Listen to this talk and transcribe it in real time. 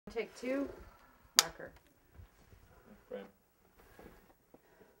Take 2. Marker. Frame.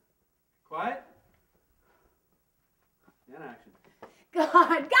 Quiet. And action.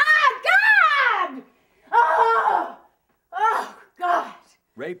 God! Oh! Oh, God!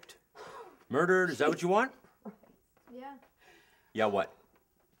 Raped? Murdered? Is that what you want? Yeah. Yeah, what?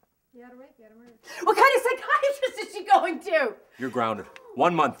 You had a rape, you had a murder. What kind of psychiatrist is she going to? You're grounded.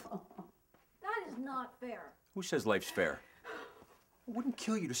 1 month. That is not fair. Who says life's fair? It wouldn't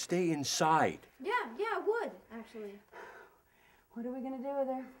kill you to stay inside. Yeah, it would, actually. What are we gonna do with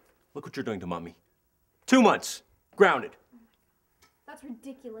her? Look what you're doing to Mommy. 2 months. Grounded. That's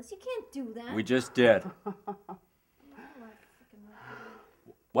ridiculous. You can't do that. We just did.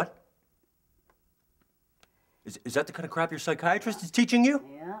 What? Is that the kind of crap your psychiatrist is teaching you?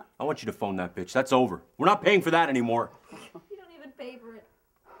 Yeah. I want you to phone that bitch. That's over. We're not paying for that anymore. You don't even pay for it.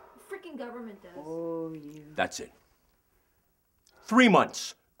 The freaking government does. Oh, you. That's it. 3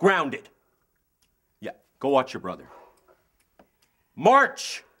 months. Grounded. Yeah, go watch your brother.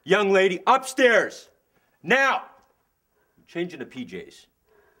 March, young lady, upstairs. Now. Change into PJs.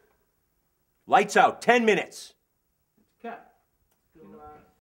 Lights out, 10 minutes. Cat. Still